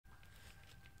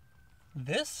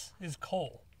This is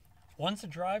coal. Once a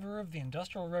driver of the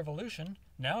Industrial Revolution,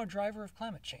 now a driver of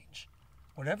climate change.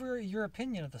 Whatever your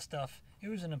opinion of the stuff, it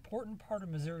was an important part of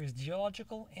Missouri's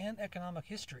geological and economic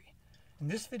history. In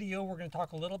this video, we're going to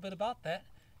talk a little bit about that,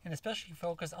 and especially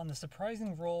focus on the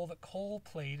surprising role that coal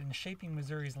played in shaping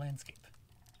Missouri's landscape.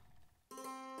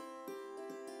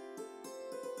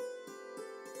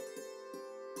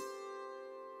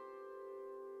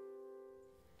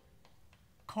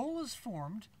 Coal is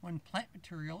formed when plant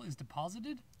material is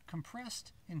deposited,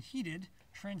 compressed, and heated,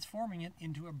 transforming it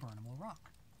into a burnable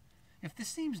rock. If this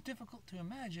seems difficult to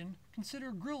imagine,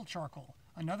 consider grill charcoal,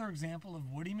 another example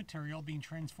of woody material being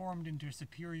transformed into a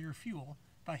superior fuel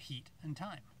by heat and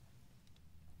time.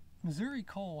 Missouri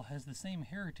coal has the same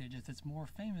heritage as its more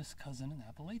famous cousin in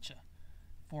Appalachia,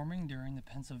 forming during the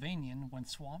Pennsylvanian when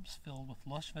swamps filled with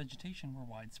lush vegetation were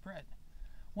widespread.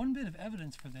 One bit of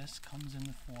evidence for this comes in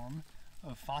the form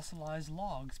of fossilized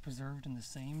logs preserved in the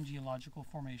same geological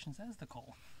formations as the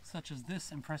coal, such as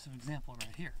this impressive example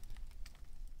right here.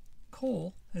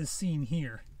 Coal, as seen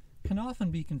here, can often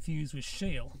be confused with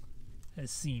shale, as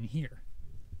seen here,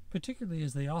 particularly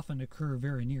as they often occur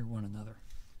very near one another.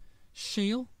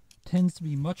 Shale tends to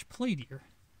be much platier,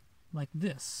 like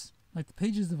this, like the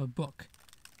pages of a book,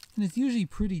 and it's usually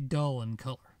pretty dull in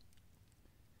color.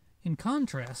 In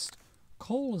contrast,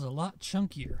 coal is a lot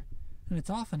chunkier, and it's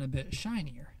often a bit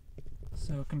shinier.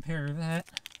 So compare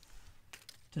that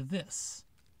to this.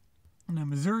 Now,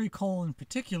 Missouri coal in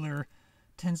particular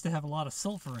tends to have a lot of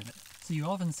sulfur in it, so you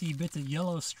often see bits of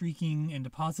yellow streaking and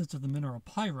deposits of the mineral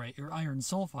pyrite or iron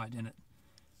sulfide in it.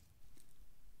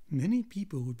 Many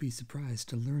people would be surprised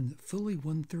to learn that fully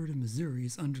 1/3 of Missouri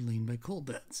is underlain by coal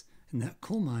beds, and that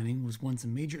coal mining was once a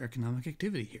major economic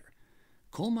activity here.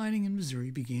 Coal mining in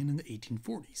Missouri began in the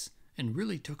 1840s, and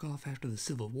really took off after the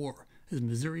Civil War, as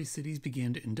Missouri cities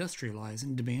began to industrialize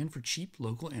and demand for cheap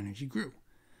local energy grew.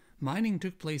 Mining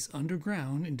took place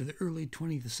underground into the early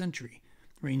 20th century,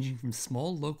 ranging from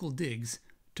small local digs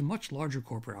to much larger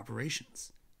corporate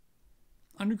operations.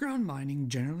 Underground mining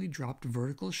generally dropped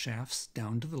vertical shafts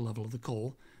down to the level of the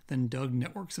coal, then dug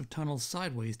networks of tunnels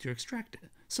sideways to extract it,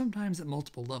 sometimes at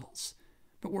multiple levels.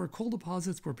 But where coal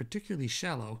deposits were particularly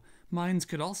shallow, mines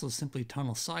could also simply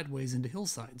tunnel sideways into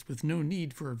hillsides with no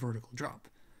need for a vertical drop.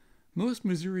 Most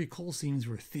Missouri coal seams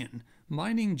were thin.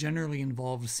 Mining generally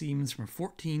involved seams from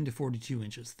 14 to 42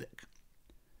 inches thick.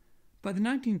 By the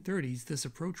 1930s, this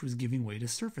approach was giving way to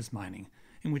surface mining,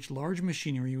 in which large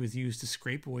machinery was used to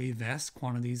scrape away vast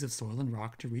quantities of soil and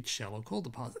rock to reach shallow coal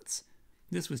deposits.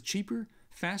 This was cheaper,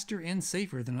 faster, and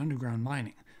safer than underground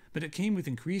mining, but it came with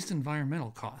increased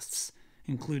environmental costs,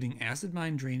 including acid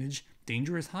mine drainage,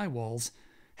 dangerous high walls,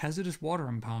 hazardous water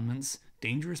impoundments,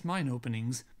 dangerous mine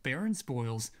openings, barren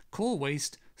spoils, coal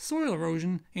waste, soil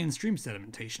erosion, and stream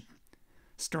sedimentation.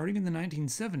 Starting in the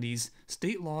 1970s,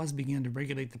 state laws began to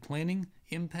regulate the planning,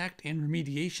 impact, and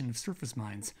remediation of surface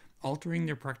mines, altering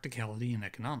their practicality and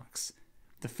economics.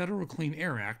 The Federal Clean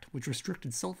Air Act, which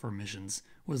restricted sulfur emissions,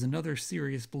 was another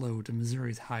serious blow to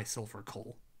Missouri's high-sulfur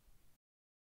coal.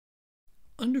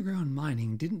 Underground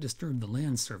mining didn't disturb the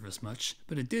land surface much,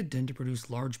 but it did tend to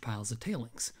produce large piles of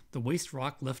tailings, the waste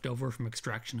rock left over from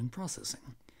extraction and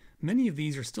processing. Many of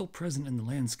these are still present in the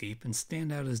landscape and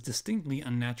stand out as distinctly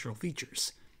unnatural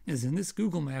features, as in this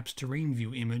Google Maps terrain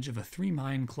view image of a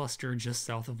 3-mine cluster just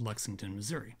south of Lexington,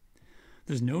 Missouri.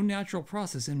 There's no natural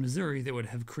process in Missouri that would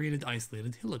have created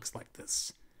isolated hillocks like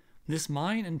this. This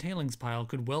mine and tailings pile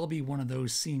could well be one of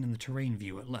those seen in the terrain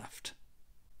view at left.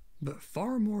 But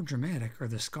far more dramatic are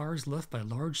the scars left by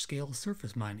large-scale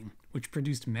surface mining, which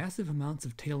produced massive amounts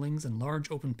of tailings and large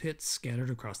open pits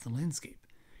scattered across the landscape.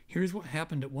 Here's what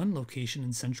happened at one location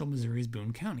in central Missouri's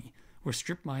Boone County, where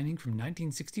strip mining from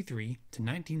 1963 to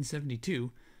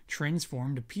 1972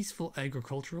 transformed a peaceful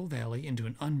agricultural valley into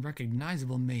an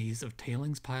unrecognizable maze of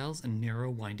tailings piles and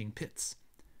narrow, winding pits.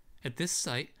 At this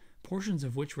site, portions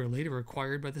of which were later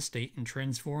acquired by the state and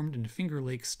transformed into Finger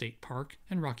Lakes State Park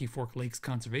and Rocky Fork Lakes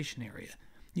Conservation Area,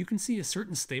 you can see a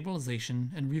certain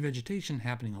stabilization and revegetation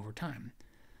happening over time.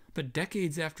 But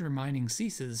decades after mining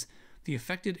ceases, the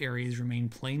affected areas remain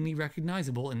plainly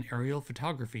recognizable in aerial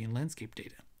photography and landscape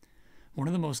data. One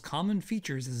of the most common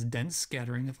features is dense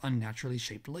scattering of unnaturally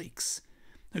shaped lakes.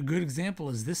 A good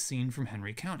example is this scene from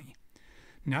Henry County.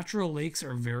 Natural lakes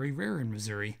are very rare in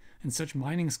Missouri, and such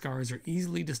mining scars are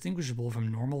easily distinguishable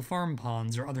from normal farm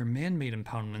ponds or other man-made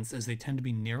impoundments, as they tend to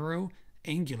be narrow,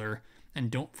 angular,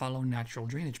 and don't follow natural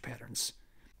drainage patterns.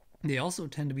 They also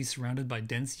tend to be surrounded by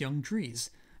dense young trees,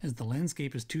 as the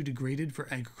landscape is too degraded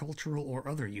for agricultural or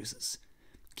other uses.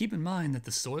 Keep in mind that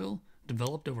the soil,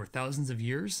 developed over thousands of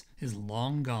years, is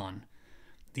long gone.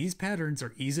 These patterns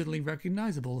are easily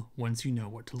recognizable once you know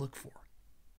what to look for.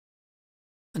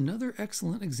 Another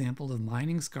excellent example of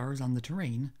mining scars on the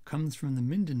terrain comes from the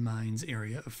Minden Mines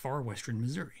area of far western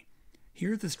Missouri.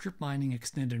 Here the strip mining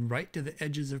extended right to the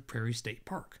edges of Prairie State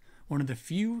Park, one of the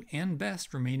few and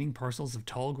best remaining parcels of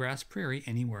tall grass prairie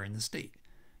anywhere in the state.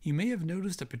 You may have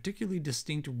noticed a particularly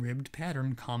distinct ribbed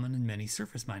pattern common in many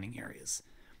surface mining areas.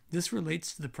 This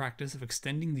relates to the practice of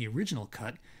extending the original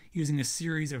cut using a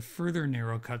series of further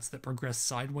narrow cuts that progress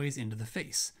sideways into the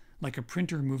face, like a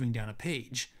printer moving down a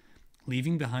page,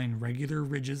 leaving behind regular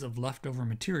ridges of leftover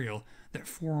material that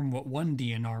form what one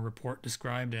DNR report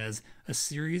described as a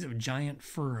series of giant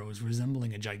furrows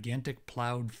resembling a gigantic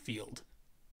plowed field.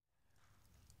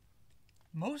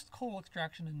 Most coal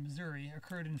extraction in Missouri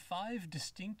occurred in 5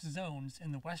 distinct zones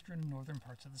in the western and northern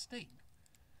parts of the state.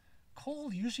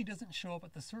 Coal usually doesn't show up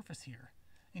at the surface here,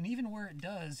 and even where it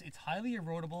does, it's highly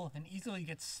erodible and easily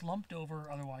gets slumped over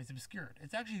or otherwise obscured.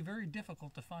 It's actually very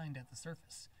difficult to find at the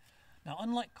surface. Now,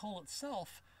 unlike coal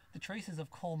itself, the traces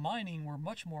of coal mining were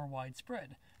much more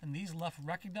widespread, and these left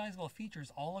recognizable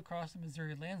features all across the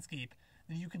Missouri landscape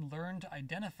that you can learn to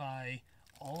identify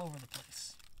all over the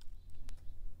place.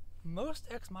 Most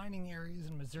ex-mining areas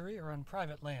in Missouri are on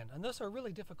private land, and thus are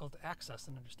really difficult to access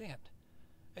and understand.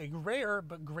 A rare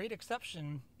but great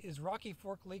exception is Rocky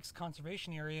Fork Lakes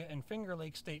Conservation Area and Finger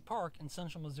Lake State Park in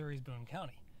central Missouri's Boone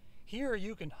County. Here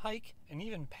you can hike and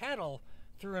even paddle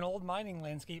through an old mining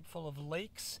landscape full of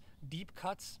lakes, deep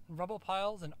cuts, rubble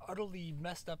piles, and utterly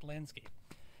messed up landscape.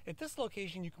 At this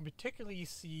location you can particularly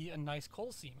see a nice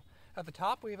coal seam. At the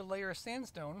top we have a layer of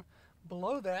sandstone.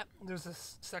 Below that there's a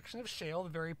section of shale, the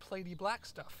very platy black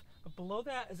stuff. But below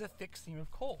that is a thick seam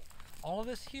of coal. All of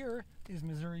this here is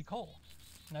Missouri coal.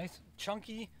 Nice,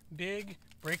 chunky, big,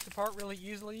 breaks apart really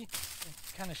easily.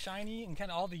 It's kind of shiny, and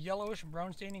kind of all the yellowish and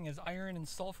brown staining is iron and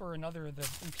sulfur and other the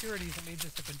impurities that made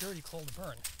this such a dirty coal to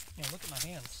burn. You know, look at my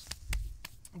hands.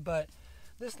 But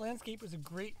this landscape is a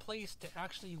great place to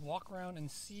actually walk around and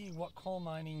see what coal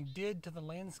mining did to the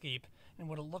landscape and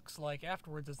what it looks like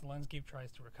afterwards as the landscape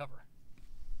tries to recover.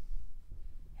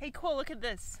 Hey, cool, look at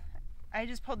this. I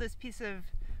just pulled this piece of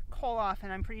coal off,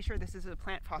 and I'm pretty sure this is a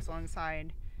plant fossil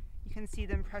inside. You can see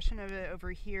the impression of it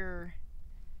over here.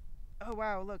 Oh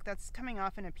wow, look, that's coming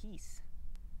off in a piece.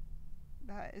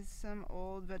 That is some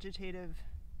old vegetative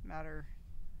matter.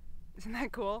 Isn't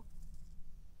that cool?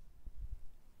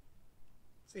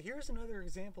 So here's another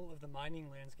example of the mining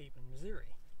landscape in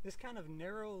Missouri. This kind of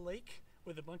narrow lake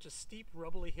with a bunch of steep,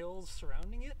 rubbly hills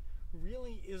surrounding it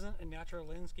really isn't a natural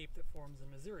landscape that forms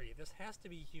in Missouri. This has to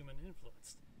be human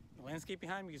influenced. The landscape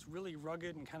behind me is really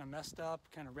rugged and kind of messed up,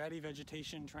 kind of ratty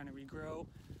vegetation trying to regrow.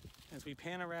 As we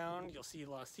pan around, you'll see a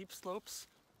lot of steep slopes.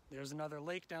 There's another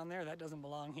lake down there, that doesn't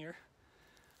belong here.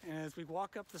 And as we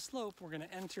walk up the slope, we're going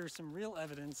to enter some real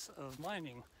evidence of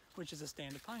mining, which is a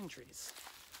stand of pine trees.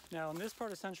 Now, in this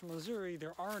part of central Missouri,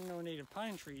 there are no native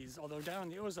pine trees, although down in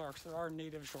the Ozarks, there are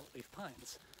native shortleaf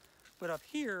pines. But up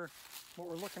here, what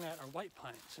we're looking at are white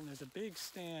pines, and there's a big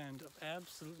stand of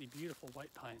absolutely beautiful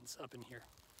white pines up in here.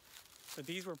 But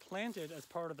these were planted as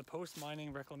part of the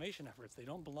post-mining reclamation efforts. They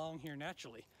don't belong here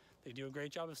naturally. They do a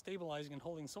great job of stabilizing and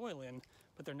holding soil in,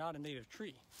 but they're not a native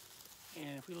tree.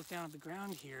 And if we look down at the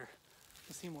ground here,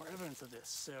 you'll see more evidence of this.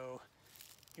 So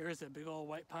here's a big old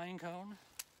white pine cone,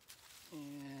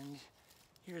 and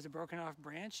here's a broken off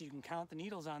branch. You can count the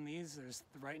needles on these. There's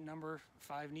the right number,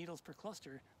 5 needles per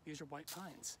cluster. These are white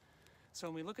pines. So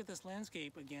when we look at this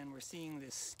landscape, again, we're seeing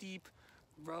this steep,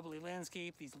 rubbly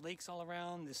landscape, these lakes all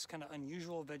around, this kind of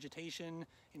unusual vegetation,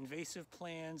 invasive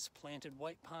plants, planted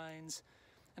white pines,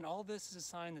 and all this is a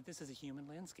sign that this is a human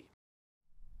landscape.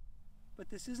 But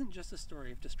this isn't just a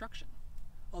story of destruction.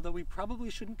 Although we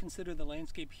probably shouldn't consider the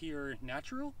landscape here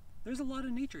natural, there's a lot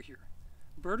of nature here.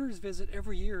 Birders visit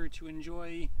every year to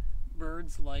enjoy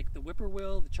birds like the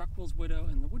whippoorwill, the chuckwill's widow,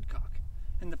 and the woodcock.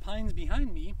 And the pines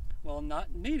behind me, while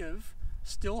not native,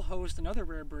 still host another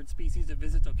rare bird species that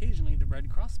visits occasionally, the red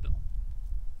crossbill.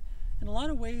 In a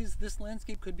lot of ways, this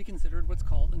landscape could be considered what's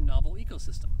called a novel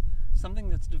ecosystem, something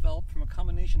that's developed from a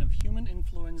combination of human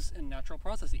influence and natural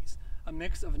processes, a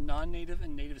mix of non-native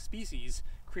and native species,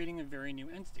 creating a very new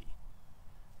entity.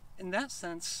 In that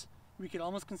sense, we could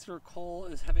almost consider coal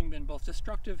as having been both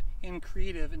destructive and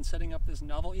creative in setting up this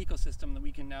novel ecosystem that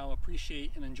we can now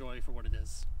appreciate and enjoy for what it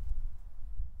is.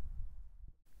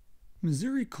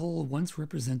 Missouri coal once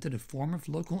represented a form of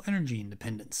local energy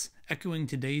independence, echoing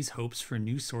today's hopes for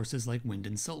new sources like wind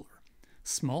and solar.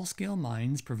 Small-scale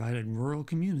mines provided rural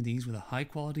communities with a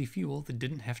high-quality fuel that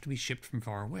didn't have to be shipped from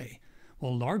far away,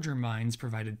 while larger mines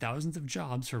provided thousands of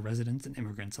jobs for residents and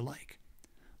immigrants alike.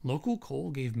 Local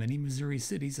coal gave many Missouri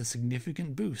cities a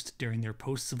significant boost during their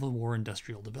post-Civil War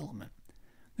industrial development.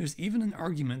 There's even an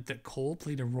argument that coal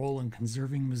played a role in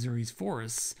conserving Missouri's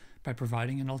forests by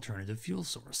providing an alternative fuel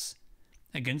source.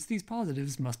 Against these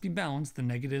positives must be balanced the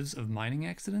negatives of mining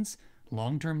accidents,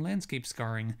 long-term landscape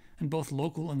scarring, and both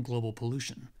local and global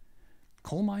pollution.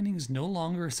 Coal mining is no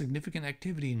longer a significant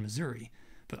activity in Missouri,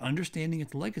 but understanding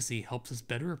its legacy helps us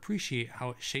better appreciate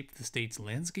how it shaped the state's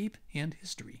landscape and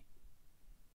history.